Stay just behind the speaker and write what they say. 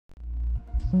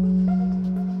Ouais,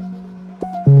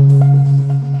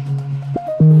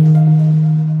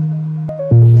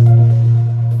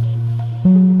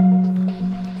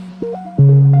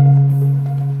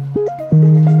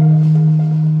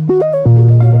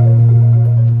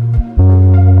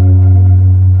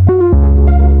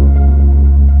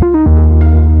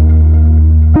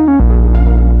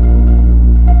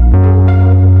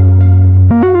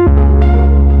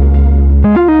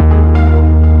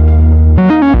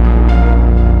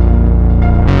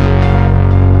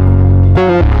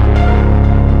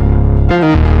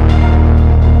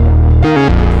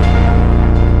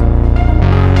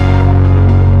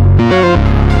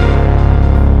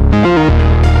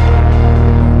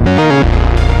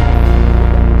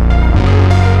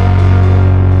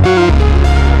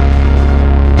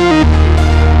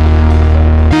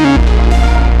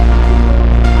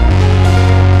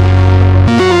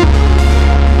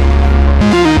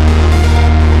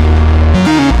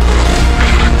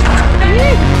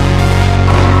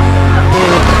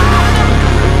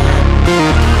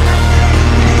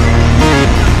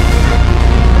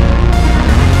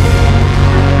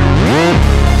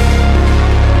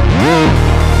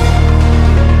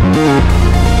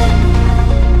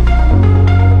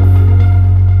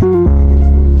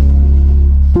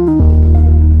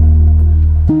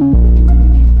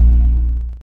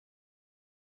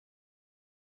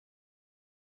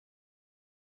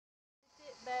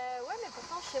 mais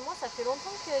pourtant chez moi ça fait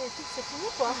longtemps que les fixes c'est fini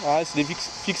quoi. Ah, c'est des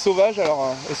fixes sauvages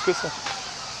alors est-ce que ça.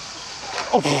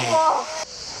 Oh,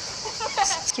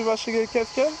 tu vas chez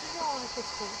quelqu'un? Non, c'est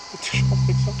Toujours en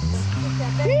friction.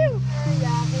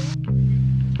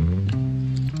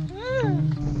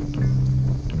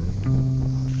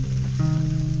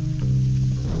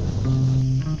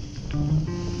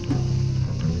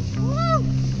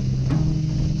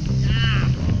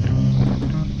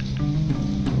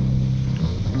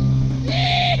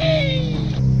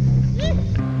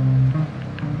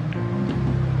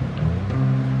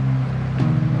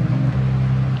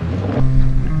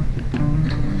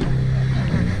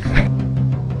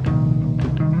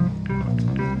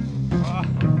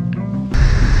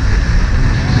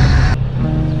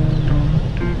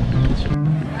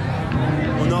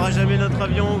 On n'aura jamais notre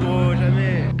avion, gros,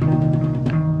 jamais.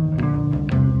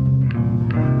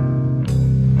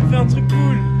 On fait un truc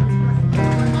cool.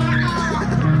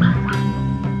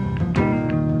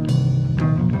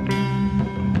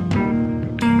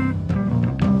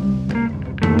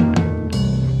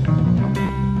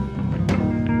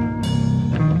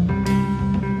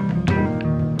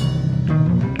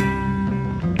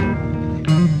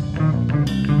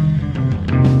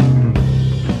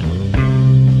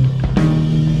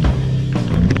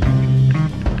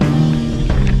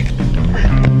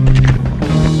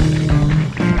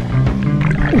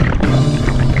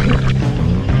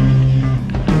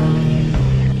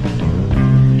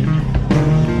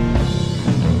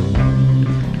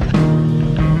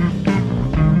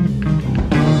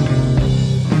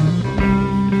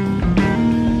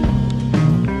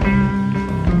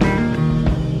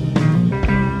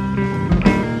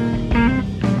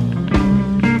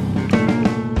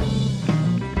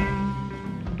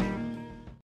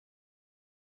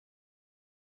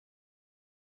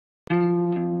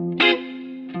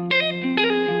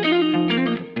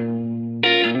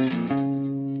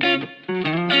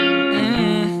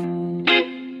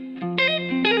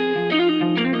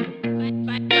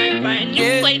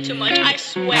 Too much, I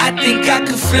swear. I think I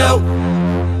could float.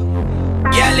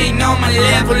 Y'all ain't on my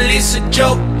level, it's a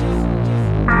joke.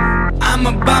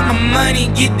 I'ma buy my money,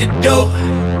 get the dope.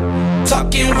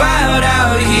 Talking wild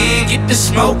out here, get the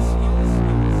smoke.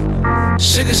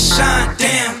 Sugar shine,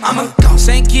 damn, I'ma go.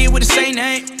 Same kid with the same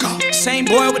name, go. Same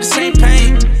boy with the same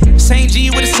pain. Same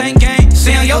G with the same gang.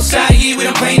 Stay on your side here, we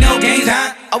don't play no games,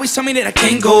 huh? Always tell me that I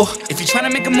can't go. If you tryna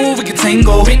make a move, we can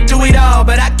tango. Been through it all,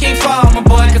 but I can't fall, my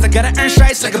boy, cause I gotta earn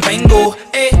stripes like a Bengal.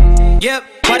 Hey, yep,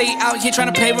 buddy out here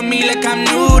tryna play with me like I'm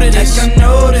new to this. I'm a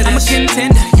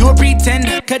contender, you a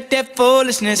pretender. Cut that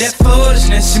foolishness.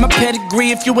 See my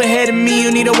pedigree, if you ahead of me,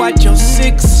 you need to watch your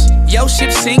six. Yo,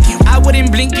 ship sink you, I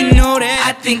wouldn't blink, you know that.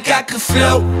 I think I could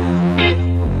float.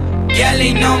 Y'all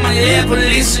ain't on my level,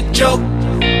 it's a joke.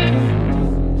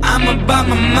 I'ma buy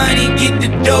my money, get the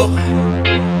dough.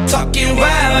 Talking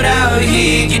wild out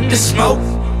here, get the smoke.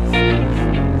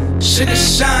 Sugar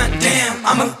shine, damn,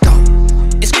 I'ma go.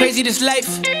 It's crazy this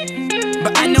life,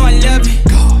 but I know I love it.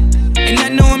 And I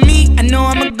know me, I know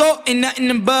I'ma go, ain't nothing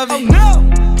above it.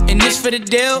 And this for the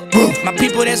deal, my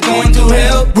people that's going through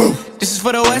hell. This is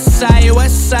for the west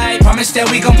side, promise that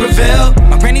we gon' prevail.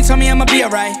 My granny told me I'ma be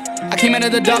alright. I came out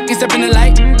of the dark and step in the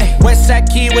light. Ay, west side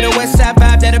kid with a west side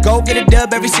vibe that'll go go get a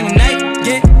dub every single night.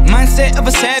 Yeah, mindset of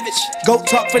a savage. Go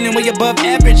talk feeling way above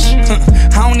average.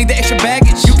 I don't need the extra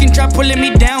baggage. You can try pulling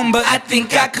me down, but I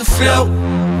think I could float.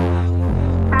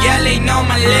 Y'all ain't on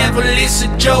my level, it's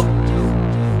a joke.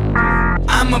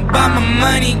 I'ma buy my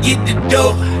money, get the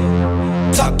dough.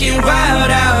 Talking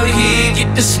wild out here,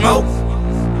 get the smoke.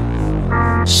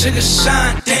 Sugar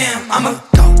shine, damn, I'ma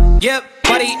go. Yep,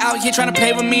 buddy out here tryna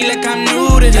play with me like I'm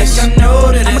new to this. I'm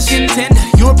a contender,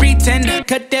 you a pretender.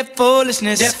 Cut that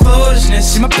foolishness.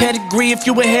 See my pedigree, if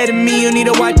you ahead of me, you need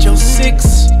to watch your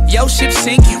six. Yo, ship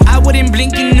sinking, I wouldn't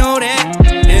blink, you know that.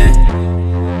 Yeah.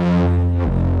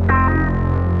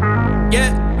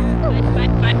 Yeah.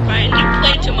 Fine, you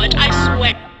play too much, I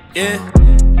swear. Yeah.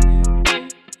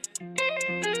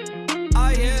 Oh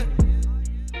yeah.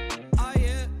 Oh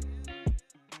yeah.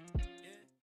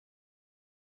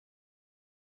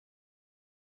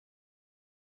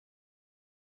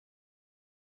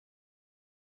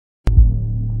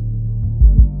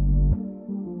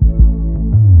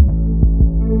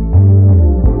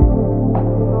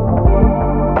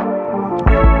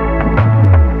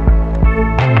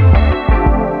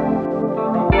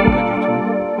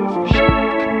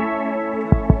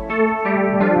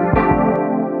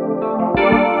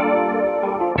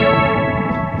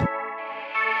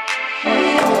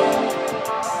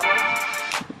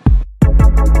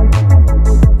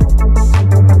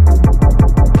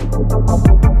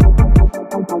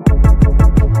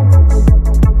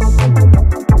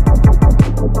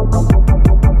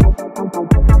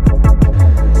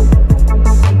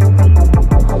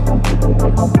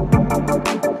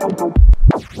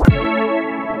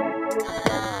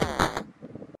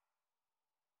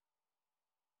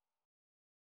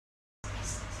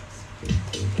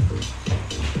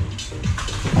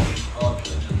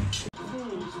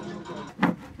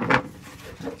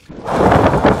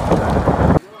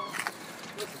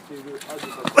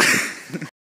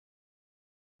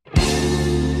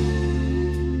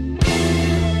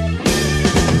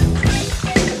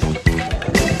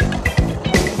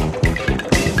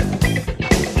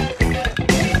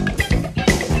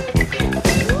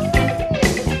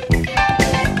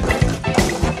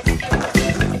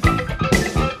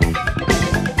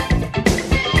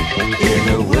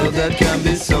 That can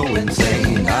be so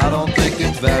insane. I don't think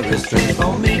it's very strange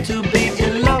for me to be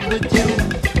in love with you.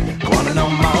 Wanna know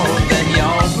more than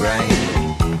your brain.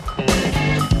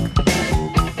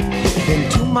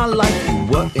 Into my life you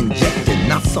were injected,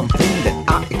 not something that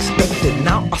I expected.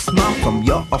 Now I smile from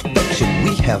your affection.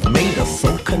 We have made a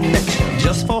soul connection.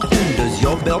 Just for whom does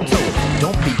your bell toll?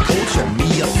 Don't be cold, show me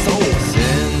your soul.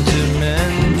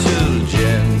 Sentimental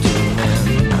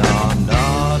gentlemen are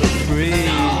not afraid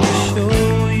to show.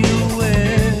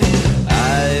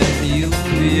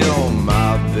 You're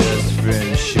my best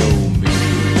friend, show me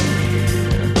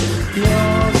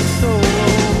your soul.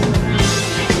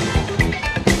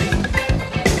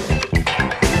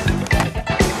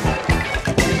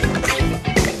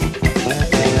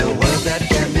 In a world that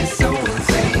can be so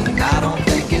insane, I don't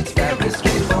think it's very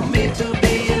strange for me to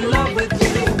be in love with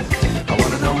you. I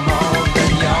wanna know more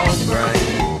than your brain.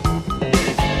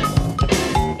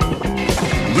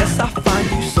 Yes, I find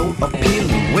you so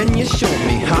appealing when you show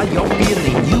me how you're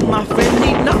feeling. You, my friend,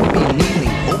 need not be kneeling.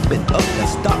 Open up and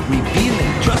start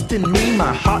revealing. Trust in me,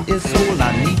 my heart is whole.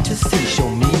 I need to see, show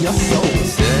me your soul.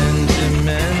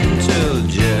 Sentimental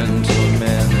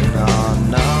gentlemen are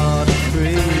not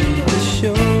afraid to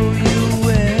show you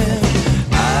where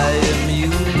I am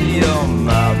you. You're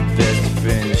my best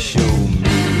friend, show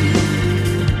me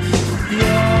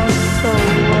your soul.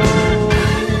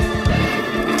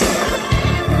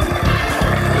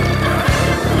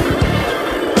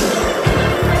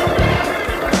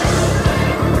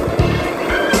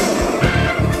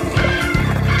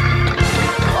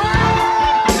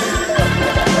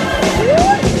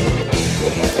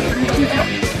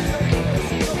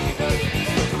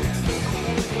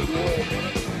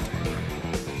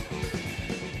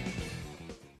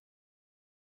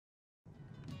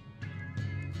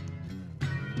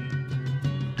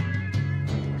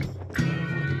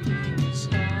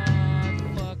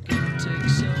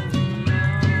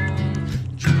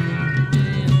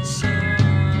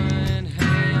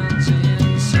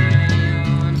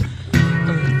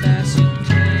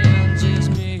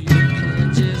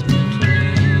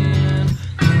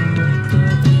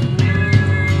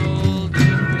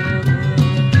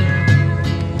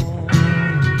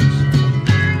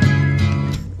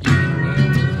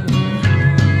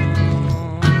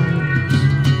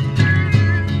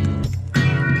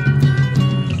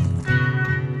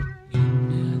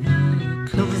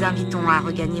 À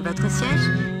regagner votre siège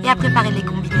et à préparer les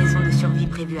combinaisons de survie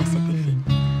prévues à cet effet.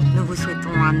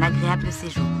 un agréable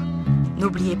séjour.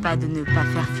 N'oubliez pas de ne pas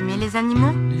faire fumer les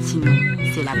animaux, sinon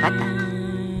c'est la patate.